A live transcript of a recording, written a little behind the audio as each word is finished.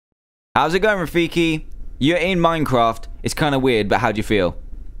How's it going, Rafiki? You're in Minecraft. It's kind of weird, but how do you feel?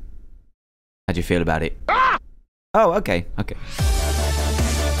 How do you feel about it? Oh, okay.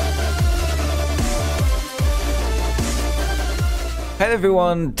 Hey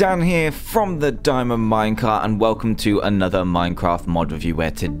everyone, Dan here from the Diamond Minecart, and welcome to another Minecraft mod review,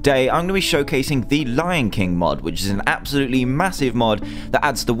 where today I'm going to be showcasing the Lion King mod, which is an absolutely massive mod that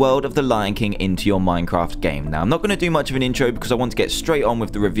adds the world of the Lion King into your Minecraft game. Now, I'm not going to do much of an intro because I want to get straight on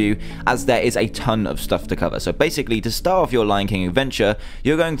with the review, as there is a ton of stuff to cover. So basically, to start off your Lion King adventure,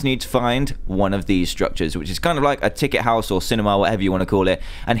 you're going to need to find one of these structures, which is kind of like a ticket house or cinema, whatever you want to call it.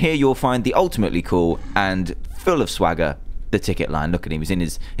 And here you'll find the ultimately cool and full of swagger, the ticket line. Look at him, he's in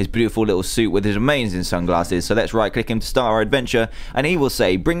his beautiful little suit with his amazing sunglasses. So let's right click him to start our adventure, and he will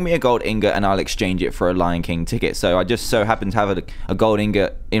say, bring me a gold ingot and I'll exchange it for a Lion King ticket. So I just so happen to have a gold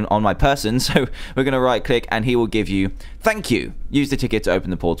ingot on my person, so we're going to right click and he will give you, thank you, use the ticket to open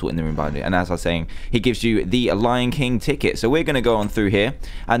the portal in the room behind you. And as I was saying, he gives you the Lion King ticket. So we're going to go on through here,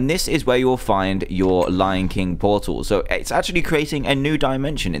 and this is where you'll find your Lion King portal. So it's actually creating a new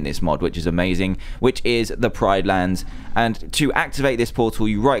dimension in this mod, which is amazing, which is the Pride Lands. And to activate this portal,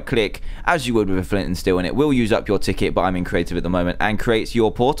 you right click as you would with a flint and steel, and it will use up your ticket, but I'm in creative at the moment, and creates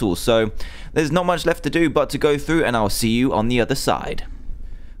your portal. So there's not much left to do but to go through, and I'll see you on the other side.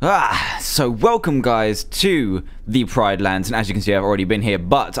 So welcome guys to the Pride Lands, and as you can see, I've already been here,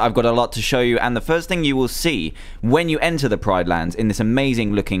 but I've got a lot to show you. And the first thing you will see when you enter the Pride Lands, in this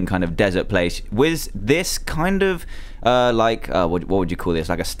amazing looking kind of desert place, with this kind of what would you call this,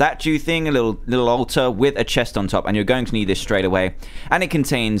 like a statue thing, a little altar with a chest on top, and you're going to need this straight away. And it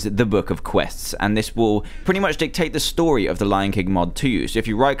contains the book of quests, and this will pretty much dictate the story of the Lion King mod to you. So if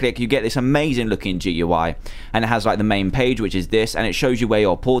you right click, you get this amazing looking GUI, and it has like the main page, which is this, and it shows you where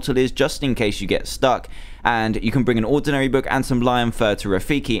your portal is just in case you get stuck. And you can bring an ordinary book and some lion fur to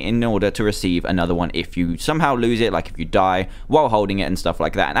Rafiki in order to receive another one if you somehow lose it, like if you die while holding it and stuff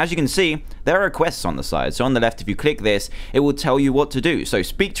like that. And as you can see, there are quests on the side. So on the left, if you click this, it will tell you what to do. So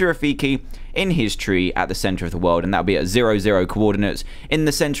speak to Rafiki in his tree at the center of the world, and that'll be at 00 coordinates in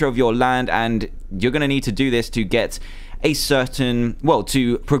the center of your land. And you're going to need to do this to get a certain, well,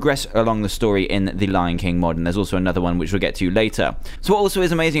 to progress along the story in the Lion King mod. And there's also another one which we'll get to later. So what also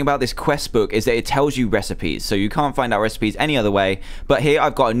is amazing about this quest book is that it tells you recipes, so you can't find out recipes any other way. But here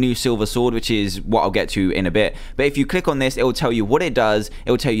I've got a new silver sword, which is what I'll get to in a bit. But if you click on this, it will tell you what it does, it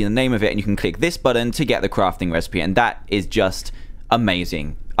will tell you the name of it, and you can click this button to get the crafting recipe, and that is just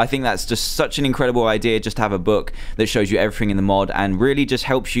amazing. I think that's just such an incredible idea, just to have a book that shows you everything in the mod and really just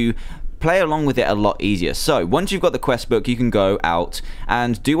helps you play along with it a lot easier. So once you've got the quest book, you can go out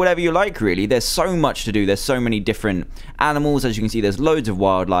and do whatever you like, really. There's so much to do. There's so many different animals. As you can see, there's loads of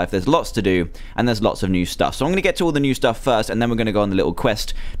wildlife, there's lots to do, and there's lots of new stuff. So I'm going to get to all the new stuff first, and then we're going to go on the little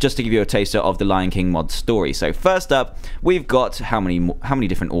quest just to give you a taster of the Lion King mod story. So first up, we've got how many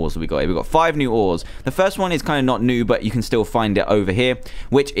different ores have we got here? We've got 5 new ores. The first one is kind of not new, but you can still find it over here,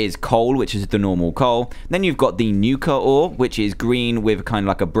 which is coal, which is the normal coal. Then you've got the nuka ore, which is green with kind of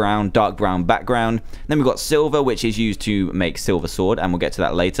like a brown, dark brown background. Then we've got silver, which is used to make silver sword, and we'll get to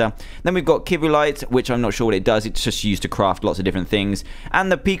that later. Then we've got kibulite, which I'm not sure what it does. It's just used to craft lots of different things.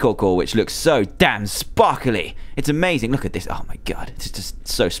 And the peacock ore, which looks so damn sparkly. It's amazing. Look at this. Oh my god, it's just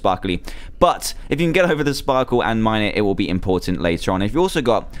so sparkly. But if you can get over the sparkle and mine it, it will be important later on. If you've also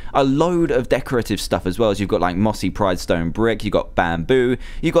got a load of decorative stuff as well, as you've got like mossy pride stone brick, you've got bamboo,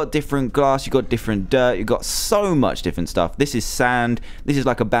 you've got different glass, you've got different dirt, you've got so much different stuff. This is sand, this is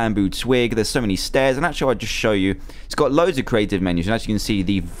like a bamboo twig, there's so many stairs, and actually I'll just show you. It's got loads of creative menus, and as you can see,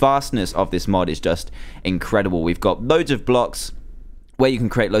 the vastness of this mod is just incredible. We've got loads of blocks where you can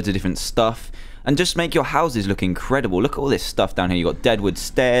create loads of different stuff and just make your houses look incredible. Look at all this stuff down here. You've got deadwood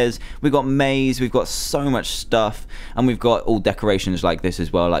stairs, we've got maze, we've got so much stuff, and we've got all decorations like this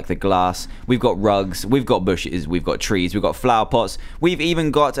as well, like the glass. We've got rugs, we've got bushes, we've got trees, we've got flower pots, we've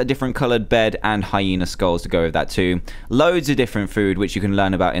even got a different colored bed and hyena skulls to go with that too. Loads of different food which you can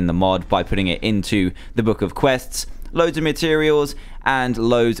learn about in the mod by putting it into the book of quests. Loads of materials and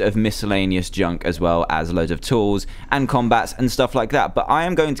loads of miscellaneous junk, as well as loads of tools and combats and stuff like that. But I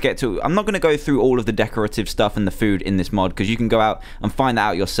am going to get to, I'm not going to go through all of the decorative stuff and the food in this mod, because you can go out and find that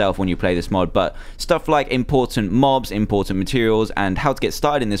out yourself when you play this mod. But stuff like important mobs, important materials, and how to get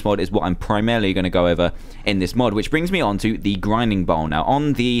started in this mod is what I'm primarily going to go over in this mod, which brings me on to the grinding bowl. Now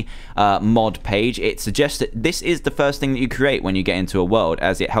on the mod page, it suggests that this is the first thing that you create when you get into a world,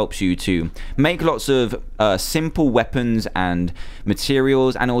 as it helps you to make lots of simple weapons and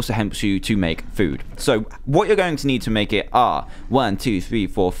materials, and also helps you to make food. So what you're going to need to make it are 1, 2, 3,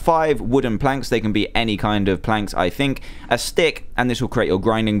 4, 5 wooden planks. They can be any kind of planks, I think. A stick, and this will create your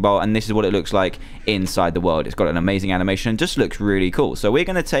grinding bowl, and this is what it looks like inside the world. It's got an amazing animation, just looks really cool. So we're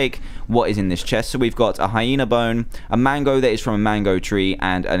going to take what is in this chest. So we've got a hyena bone, a mango that is from a mango tree,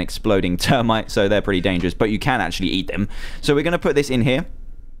 and an exploding termite. So they're pretty dangerous, but you can actually eat them. So we're going to put this in here.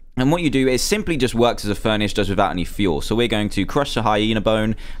 And what you do is simply just works as a furnace, just without any fuel. So we're going to crush the hyena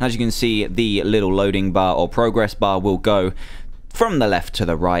bone. And as you can see, the little loading bar or progress bar will go from the left to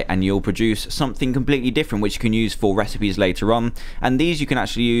the right, and you'll produce something completely different, which you can use for recipes later on. And these you can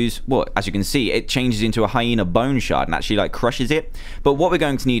actually use, well, as you can see, it changes into a hyena bone shard and actually like crushes it. But what we're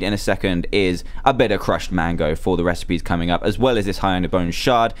going to need in a second is a bit of crushed mango for the recipes coming up, as well as this hyena bone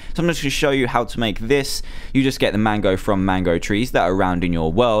shard. So I'm just going to show you how to make this. You just get the mango from mango trees that are around in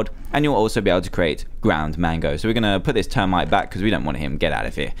your world, and you'll also be able to create ground mango. So we're going to put this termite back because we don't want him. Get out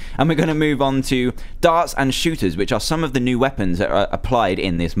of here. And we're going to move on to darts and shooters, which are some of the new weapons that are applied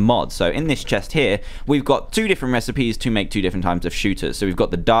in this mod. So in this chest here, we've got 2 different recipes to make 2 different types of shooters. So we've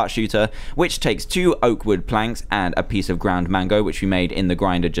got the dart shooter, which takes 2 oak wood planks and a piece of ground mango, which we made in the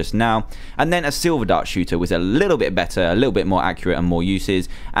grinder just now. And then a silver dart shooter was a little bit better, a little bit more accurate and more uses.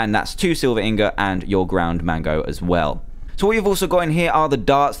 And that's 2 silver ingot and your ground mango as well. So what you've also got in here are the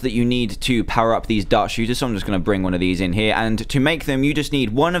darts that you need to power up these dart shooters. So I'm just going to bring one of these in here, and to make them you just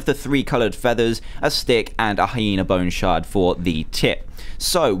need one of the 3 colored feathers, a stick, and a hyena bone shard for the tip.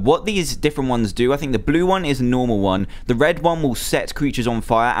 So what these different ones do, I think the blue one is a normal one, the red one will set creatures on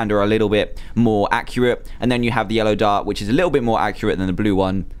fire and are a little bit more accurate, and then you have the yellow dart, which is a little bit more accurate than the blue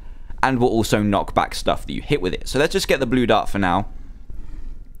one and will also knock back stuff that you hit with it. So let's just get the blue dart for now.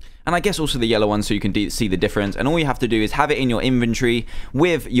 And I guess also the yellow one, so you can see the difference. And all you have to do is have it in your inventory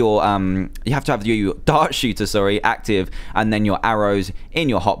with your, you have to have your dart shooter, sorry, active, and then your arrows in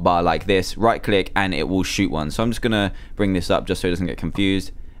your hotbar like this. Right click and it will shoot one. So I'm just going to bring this up just so it doesn't get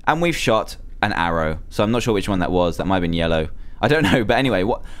confused. And we've shot an arrow. So I'm not sure which one that was. That might have been yellow. I don't know, but anyway,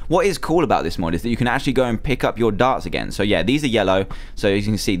 what is cool about this mod is that you can actually go and pick up your darts again. So yeah, these are yellow, so as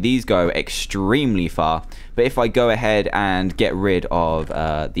you can see, these go extremely far. But if I go ahead and get rid of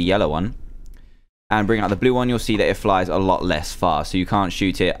the yellow one and bring out the blue one, you'll see that it flies a lot less far. So you can't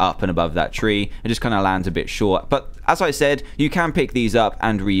shoot it up and above that tree. It just kind of lands a bit short. But as I said, you can pick these up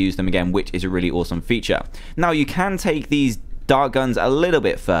and reuse them again, which is a really awesome feature. Now you can take these dart guns a little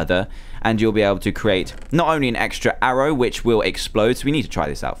bit further, and you'll be able to create not only an extra arrow which will explode. So we need to try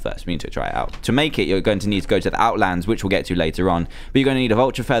this out first. We need to try it out. To make it, you're going to need to go to the Outlands, which we'll get to later on. But you're going to need a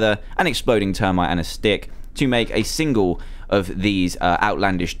vulture feather, an exploding termite, and a stick to make a single of these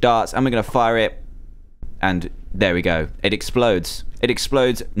outlandish darts. And we're going to fire it, and there we go. It explodes. It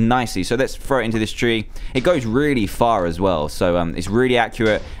explodes nicely. So let's throw it into this tree. It goes really far as well. So it's really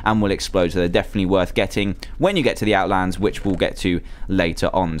accurate and will explode. So they're definitely worth getting when you get to the Outlands, which we'll get to later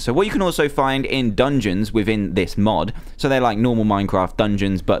on. So what you can also find in dungeons within this mod, so they're like normal Minecraft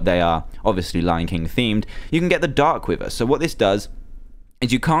dungeons, but they are obviously Lion King themed. You can get the Dark Quiver. So what this does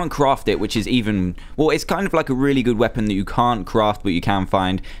is you can't craft it, which is even, well, it's kind of like a really good weapon that you can't craft, but you can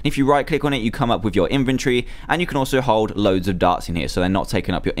find. And if you right click on it, you come up with your inventory, and you can also hold loads of darts in here, so they're not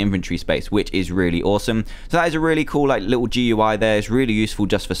taking up your inventory space, which is really awesome. So that is a really cool like little GUI there. It's really useful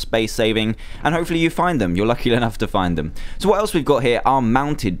just for space saving, and hopefully you find them. You're lucky enough to find them. So what else we've got here are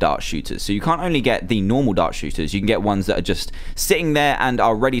mounted dart shooters. So you can't only get the normal dart shooters, you can get ones that are just sitting there and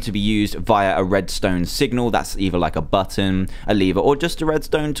are ready to be used via a redstone signal. That's either like a button, a lever, or just a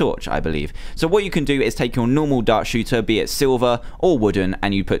redstone torch, I believe. So what you can do is take your normal dart shooter, be it silver or wooden,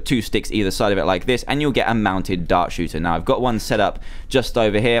 and you put 2 sticks either side of it like this, and you'll get a mounted dart shooter. Now I've got one set up just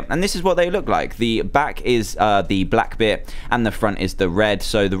over here, and this is what they look like. The back is the black bit, and the front is the red.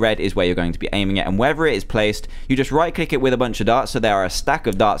 So the red is where you're going to be aiming it, and wherever it is placed, you just right click it with a bunch of darts. So there are a stack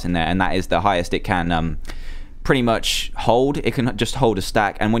of darts in there, and that is the highest it can pretty much hold. It can just hold a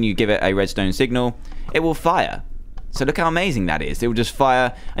stack, and when you give it a redstone signal, it will fire. So look how amazing that is. It will just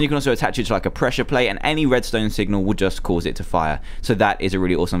fire, and you can also attach it to like a pressure plate, and any redstone signal will just cause it to fire. So that is a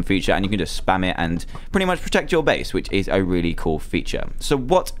really awesome feature, and you can just spam it and pretty much protect your base, which is a really cool feature. So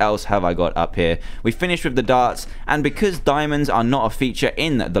what else have I got up here? We finished with the darts, and because diamonds are not a feature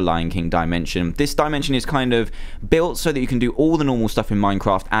in the Lion King dimension, this dimension is kind of built so that you can do all the normal stuff in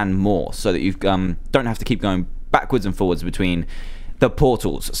Minecraft and more, so that you don't have to keep going backwards and forwards between the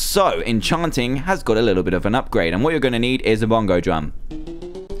portals. So enchanting has got a little bit of an upgrade, and what you're going to need is a bongo drum.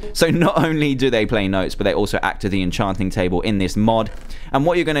 So not only do they play notes, but they also act as the enchanting table in this mod. And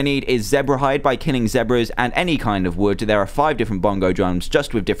what you're going to need is zebra hide by killing zebras and any kind of wood. There are 5 different bongo drums,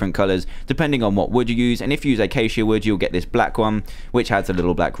 just with different colors, depending on what wood you use. And if you use acacia wood, you'll get this black one, which has a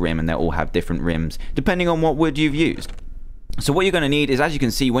little black rim, and they all have different rims, depending on what wood you've used. So what you're going to need is, as you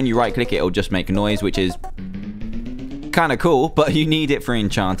can see, when you right click it, it'll just make a noise, which is kind of cool, but you need it for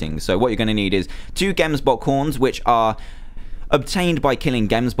enchanting. So what you're going to need is 2 Gemsbok horns, which are obtained by killing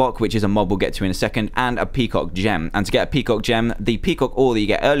Gemsbok, which is a mob we'll get to in a second, and a peacock gem. And to get a peacock gem, the peacock ore that you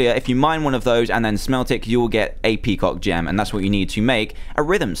get earlier, if you mine one of those and then smelt it, you'll get a peacock gem, and that's what you need to make a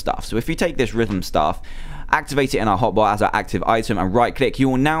rhythm staff. So if you take this rhythm staff, activate it in our hotbar as our active item, and right click, you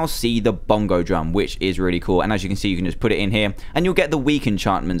will now see the bongo drum, which is really cool. And as you can see, you can just put it in here and you'll get the weak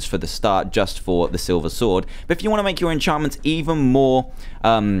enchantments for the start, just for the silver sword. But if you want to make your enchantments even more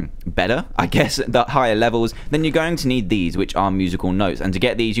better, I guess, at the higher levels, then you're going to need these, which are musical notes. And to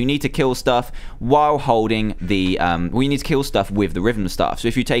get these, you need to kill stuff while holding the you need to kill stuff with the rhythm staff. So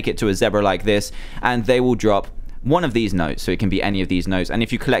if you take it to a zebra like this, and they will drop one of these notes, so it can be any of these notes, and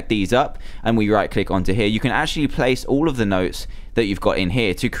if you collect these up and we right click onto here, you can actually place all of the notes that you've got in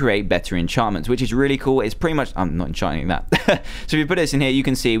here to create better enchantments, which is really cool. It's pretty much, I'm not enchanting that. So if you put this in here, you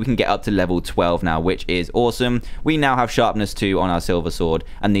can see we can get up to level 12 now, which is awesome. We now have sharpness 2 on our silver sword,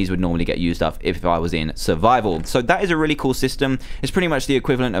 and these would normally get used up if I was in survival. So that is a really cool system. It's pretty much the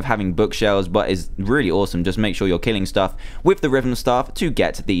equivalent of having bookshelves, but is really awesome. Just make sure you're killing stuff with the rhythm staff to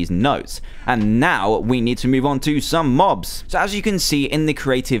get these notes. And now we need to move on to some mobs. So as you can see in the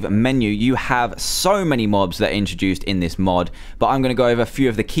creative menu, you have so many mobs that are introduced in this mod, but I'm going to go over a few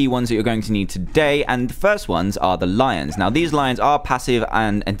of the key ones that you're going to need today. And the first ones are the lions. Now these lions are passive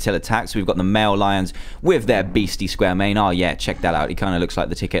and until attacked. So we've got the male lions with their beastie square mane. Oh yeah, check that out. He kind of looks like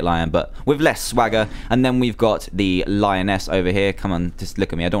the ticket lion, but with less swagger. And then we've got the lioness over here. Come on, just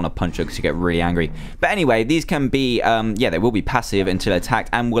look at me. I don't want to punch her because you get really angry. But anyway, these can be yeah, they will be passive until attacked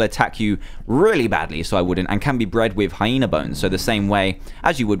and will attack you really badly, so I wouldn't, and can be bred with hyena bones, so the same way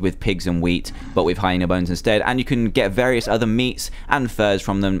as you would with pigs and wheat, but with hyena bones instead. And you can get various other meats and furs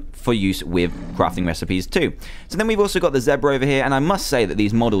from them for use with crafting recipes too. So then we've also got the zebra over here, and I must say that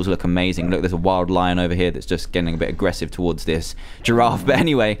these models look amazing. Look, there's a wild lion over here that's just getting a bit aggressive towards this giraffe. But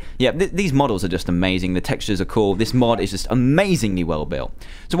anyway, yeah, these models are just amazing. The textures are cool. This mod is just amazingly well built.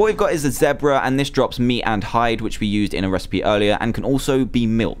 So what we've got is the zebra, and this drops meat and hide, which we used in a recipe earlier, and can also be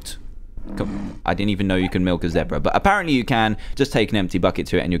milked. I didn't even know you can milk a zebra, but apparently you can. Just take an empty bucket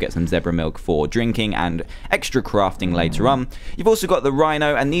to it and you'll get some zebra milk for drinking and extra crafting later on. You've also got the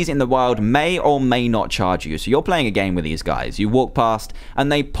rhino, and these in the wild may or may not charge you. So you're playing a game with these guys. You walk past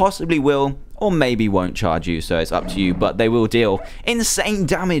and they possibly will or maybe won't charge you, so it's up to you, but they will deal insane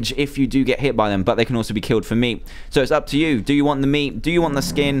damage if you do get hit by them, but they can also be killed for meat. So it's up to you. Do you want the meat? Do you want the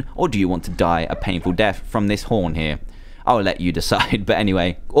skin? Or do you want to die a painful death from this horn here? I'll let you decide. But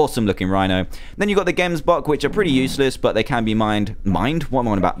anyway, awesome looking rhino. Then you've got the Gemsbok, which are pretty useless, but they can be mined? What am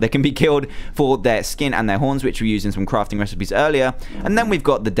I on about? They can be killed for their skin and their horns, which we used in some crafting recipes earlier. And then we've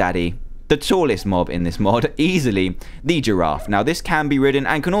got the daddy, the tallest mob in this mod, easily, the giraffe. Now this can be ridden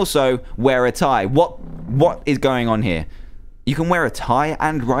and can also wear a tie. What is going on here? You can wear a tie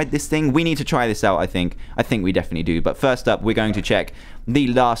and ride this thing? We need to try this out, I think. I think we definitely do. But first up, we're going to check the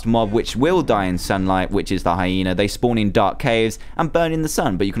last mob, which will die in sunlight, which is the hyena. They spawn in dark caves and burn in the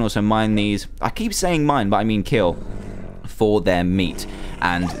sun, but you can also mine these. I keep saying mine, but I mean kill, for their meat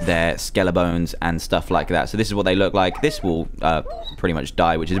and their skeleton and stuff like that. So this is what they look like. This will pretty much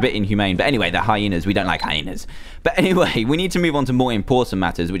die, which is a bit inhumane. But anyway, they're hyenas. We don't like hyenas. But anyway, we need to move on to more important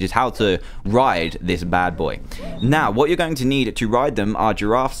matters, which is how to ride this bad boy. Now, what you're going to need to ride them are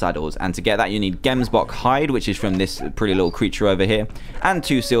giraffe saddles. And to get that, you need Gemsbok hide, which is from this pretty little creature over here, and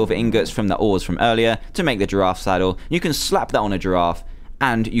 2 silver ingots from the ores from earlier to make the giraffe saddle. You can slap that on a giraffe,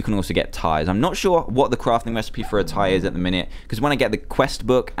 and you can also get ties. I'm not sure what the crafting recipe for a tie is at the minute, because when I get the quest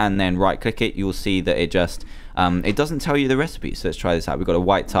book and then right click it, you'll see that it just it doesn't tell you the recipe. So let's try this out. We've got a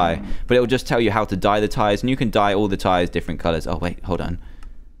white tie, but it'll just tell you how to dye the ties, and you can dye all the ties different colors. Oh wait, hold on.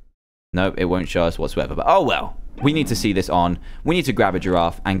 No, it won't show us whatsoever, but oh well. We need to see this on. We need to grab a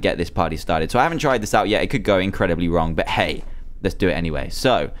giraffe and get this party started. So I haven't tried this out yet. It could go incredibly wrong, but hey, let's do it anyway.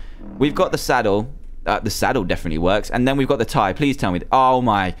 So we've got the saddle. The saddle definitely works. And then we've got the tie. Please tell me. Oh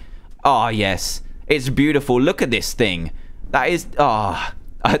my. Oh yes. It's beautiful. Look at this thing. That is. Oh.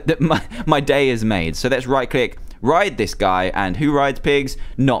 My day is made. So let's right click. Ride this guy. And who rides pigs?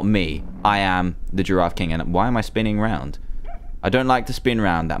 Not me. I am the Giraffe King. And why am I spinning round? I don't like to spin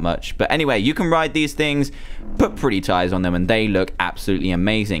round that much. But anyway, you can ride these things. Put pretty ties on them. And they look absolutely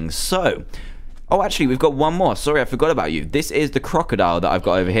amazing. So Oh, actually, we've got one more. Sorry, I forgot about you. This is the crocodile that I've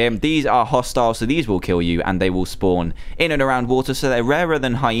got over here. These are hostile, so these will kill you, and they will spawn in and around water, so they're rarer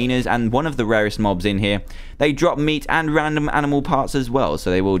than hyenas, and one of the rarest mobs in here. They drop meat and random animal parts as well, so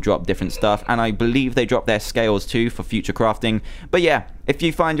they will drop different stuff, and I believe they drop their scales too for future crafting. But yeah, if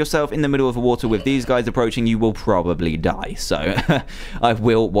you find yourself in the middle of the water with these guys approaching, you will probably die. So I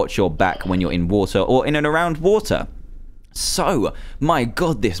will watch your back when you're in water or in and around water. So, my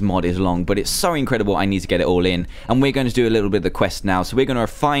god, this mod is long, but it's so incredible I need to get it all in. And we're going to do a little bit of the quest now. So we're going to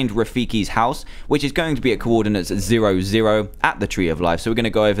find Rafiki's house, which is going to be at coordinates 00 at the Tree of Life. So we're going to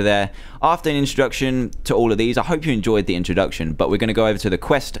go over there after an introduction to all of these. I hope you enjoyed the introduction, but we're going to go over to the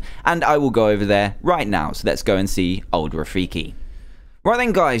quest, and I will go over there right now. So let's go and see old Rafiki. Right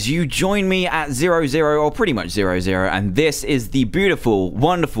then, guys, you join me at 00, or pretty much 00, and this is the beautiful,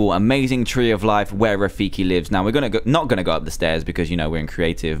 wonderful, amazing Tree of Life where Rafiki lives. Now, we're not going to go up the stairs because, you know, we're in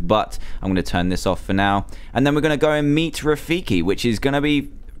creative, but I'm going to turn this off for now, and then we're going to go and meet Rafiki, which is going to be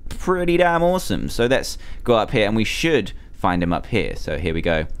pretty damn awesome. So let's go up here, and we should find him up here. So here we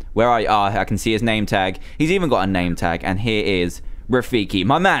go. Where are you? Oh, I can see his name tag. He's even got a name tag, and here is Rafiki,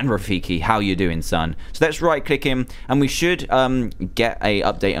 my man Rafiki. How you doing, son? So let's right click him, and we should get a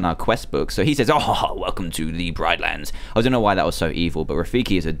update on our quest book. So he says, oh, welcome to the Bridelands. I don't know why that was so evil, but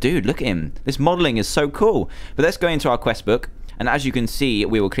Rafiki is a dude. Look at him. This modeling is so cool. But let's go into our quest book, and as you can see,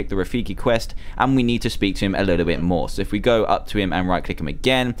 we will click the Rafiki quest, and we need to speak to him a little bit more. So if we go up to him and right click him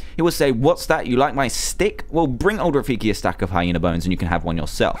again, he will say, what's that? You like my stick? Well, bring old Rafiki a stack of hyena bones, and you can have one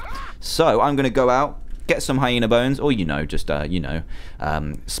yourself. So I'm going to go out, get some hyena bones, or just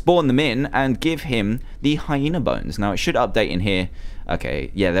spawn them in and give him the hyena bones. Now it should update in here.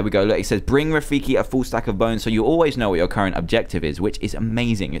 Okay, yeah, there we go. Look, it says bring Rafiki a full stack of bones, so you always know what your current objective is, which is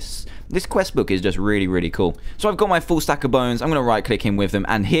amazing. This quest book is just really, really cool. So I've got my full stack of bones. I'm gonna right click him with them,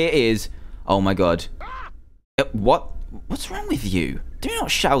 and here is, oh my god, what's wrong with you? Do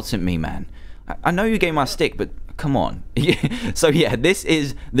not shout at me, man. I know you gave my stick, but come on. So yeah, this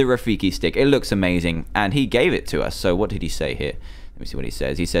is the Rafiki stick. It looks amazing, and he gave it to us. So what did he say here? Let me see what he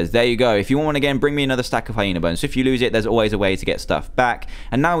says. He says, there you go. If you want one again, bring me another stack of hyena bones. So if you lose it, there's always a way to get stuff back.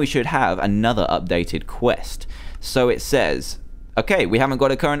 And now we should have another updated quest. So it says, okay, we haven't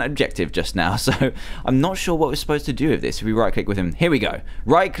got a current objective just now, so I'm not sure what we're supposed to do with this. If we right click with him, here we go.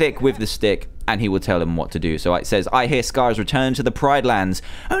 Right click with the stick, and he will tell him what to do. So it says, I hear Scar has returned to the Pride Lands.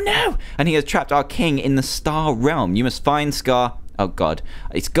 Oh no! And he has trapped our king in the Star Realm. You must find Scar. Oh god,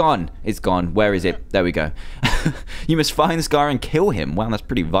 it's gone. It's gone. Where is it? There we go. You must find Scar and kill him. Wow, that's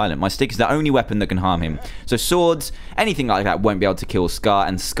pretty violent. My stick is the only weapon that can harm him. So swords, anything like that won't be able to kill Scar.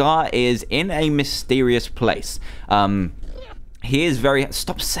 And Scar is in a mysterious place. He is very...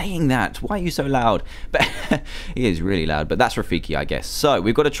 Stop saying that. Why are you so loud? But he is really loud. But that's Rafiki, I guess. So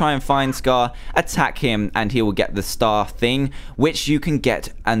we've got to try and find Scar, attack him, and he will get the star thing, which you can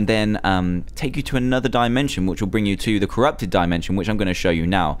get and then take you to another dimension, which will bring you to the corrupted dimension, which I'm going to show you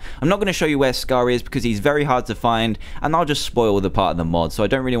now. I'm not going to show you where Scar is because he's very hard to find, and I'll just spoil the part of the mod. So I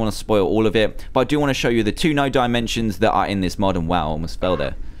don't really want to spoil all of it, but I do want to show you the 2 new dimensions that are in this mod. And wow, I almost fell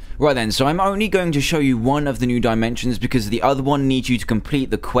there. Right then, so I'm only going to show you one of the new dimensions because the other one needs you to complete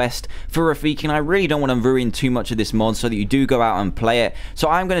the quest for Rafiki, and I really don't want to ruin too much of this mod so that you do go out and play it. So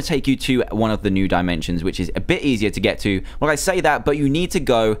I'm going to take you to one of the new dimensions, which is a bit easier to get to. Well, I say that, but you need to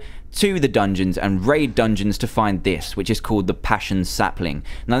go to the dungeons and raid dungeons to find this, which is called the Passion Sapling.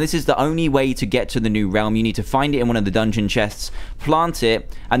 Now this is the only way to get to the new realm. You need to find it in one of the dungeon chests, plant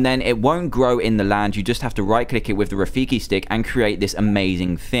it, and then it won't grow in the land. You just have to right click it with the Rafiki stick and create this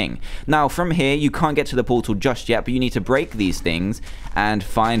amazing thing. Now from here you can't get to the portal just yet, but you need to break these things and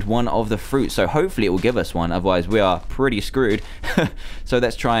find one of the fruits. So hopefully it will give us one, otherwise we are pretty screwed. So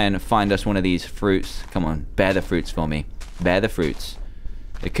let's try and find us one of these fruits. Come on, bear the fruits for me. Bear the fruits.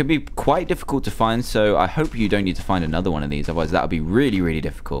 It could be quite difficult to find, so I hope you don't need to find another one of these, otherwise that would be really, really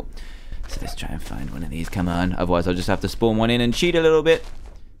difficult. So let's try and find one of these, come on. Otherwise I'll just have to spawn one in and cheat a little bit.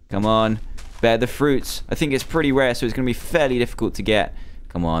 Come on, bear the fruits. I think it's pretty rare, so it's going to be fairly difficult to get.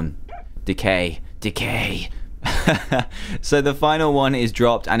 Come on, decay, decay. So the final one is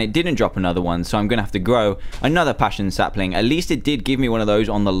dropped, and it didn't drop another one, so I'm gonna have to grow another passion sapling. At least it did give me one of those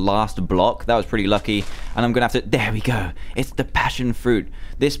on the last block. That was pretty lucky, and I'm gonna have to... There we go. It's the passion fruit.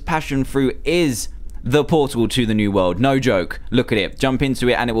 This passion fruit is the portal to the new world. No joke. Look at it. Jump into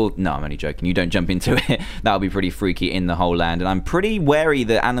it and it will... No, I'm only joking. You don't jump into it. That'll be pretty freaky in the whole land, and I'm pretty wary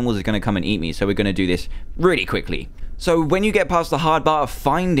that animals are gonna come and eat me, so we're gonna do this really quickly. So when you get past the hard part of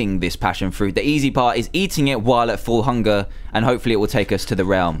finding this passion fruit, the easy part is eating it while at full hunger, and hopefully it will take us to the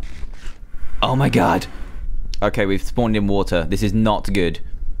realm. Oh my god. Okay, we've spawned in water. This is not good.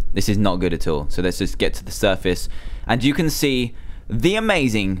 This is not good at all. So let's just get to the surface. And you can see the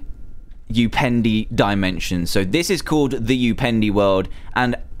amazing Upendi dimension. So this is called the Upendi world,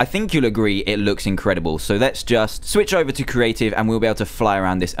 and I think you'll agree it looks incredible. So let's just switch over to creative and we'll be able to fly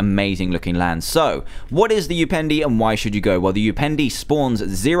around this amazing looking land. So what is the Upendi and why should you go? Well, the Upendi spawns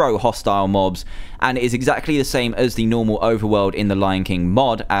 0 hostile mobs and is exactly the same as the normal overworld in the Lion King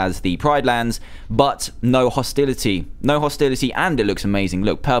mod as the Pride Lands, but no hostility. No hostility, and it looks amazing.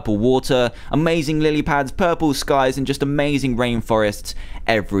 Look, purple water, amazing lily pads, purple skies, and just amazing rainforests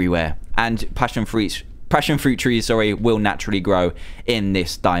everywhere. And passion fruit trees, will naturally grow in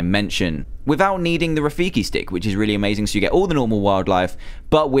this dimension without needing the Rafiki stick, which is really amazing. So you get all the normal wildlife,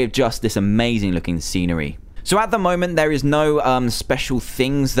 but with just this amazing looking scenery. So at the moment, there is no special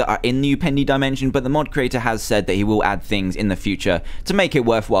things that are in the Upendi dimension, but the mod creator has said that he will add things in the future to make it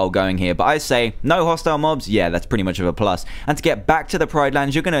worthwhile going here. But I say, no hostile mobs, yeah, that's pretty much of a plus. And to get back to the Pride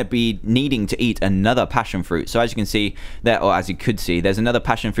Lands, you're going to be needing to eat another passion fruit. So as you can see there, or as you could see, there's another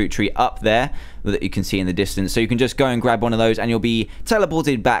passion fruit tree up there that you can see in the distance. So you can just go and grab one of those and you'll be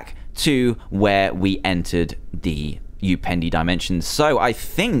teleported back to where we entered the Upendi dimensions. So I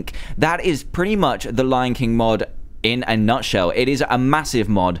think that is pretty much the Lion King mod in a nutshell. It is a massive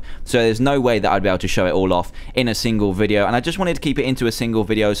mod, so there's no way that I'd be able to show it all off in a single video, and I just wanted to keep it into a single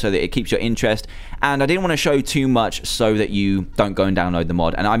video so that it keeps your interest, and I didn't want to show too much so that you don't go and download the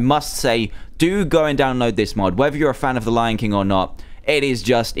mod. And I must say, do go and download this mod, whether you're a fan of the Lion King or not. It is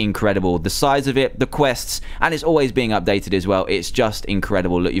just incredible. The size of it, the quests, and it's always being updated as well. It's just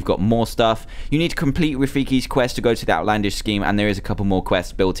incredible. Look, you've got more stuff. You need to complete Rafiki's quest to go to the Outlandish scheme, and there is a couple more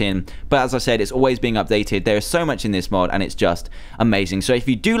quests built in. But as I said, it's always being updated. There is so much in this mod, and it's just amazing. So if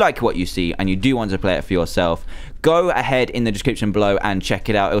you do like what you see, and you do want to play it for yourself, go ahead in the description below and check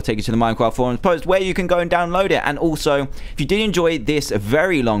it out. It'll take you to the Minecraft forums post where you can go and download it. And also, if you did enjoy this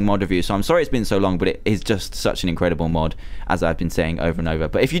very long mod review, so I'm sorry it's been so long, but it is just such an incredible mod, as I've been saying over and over.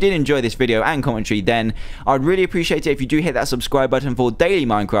 But if you did enjoy this video and commentary, then I'd really appreciate it if you do hit that subscribe button for daily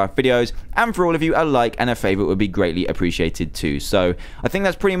Minecraft videos. And for all of you, a like and a favorite would be greatly appreciated too. So I think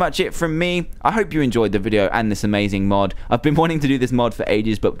that's pretty much it from me. I hope you enjoyed the video and this amazing mod. I've been wanting to do this mod for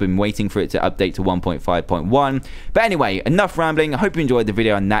ages, but been waiting for it to update to 1.5.1. But anyway, enough rambling. I hope you enjoyed the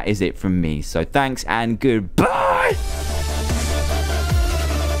video, and that is it from me. So thanks and goodbye.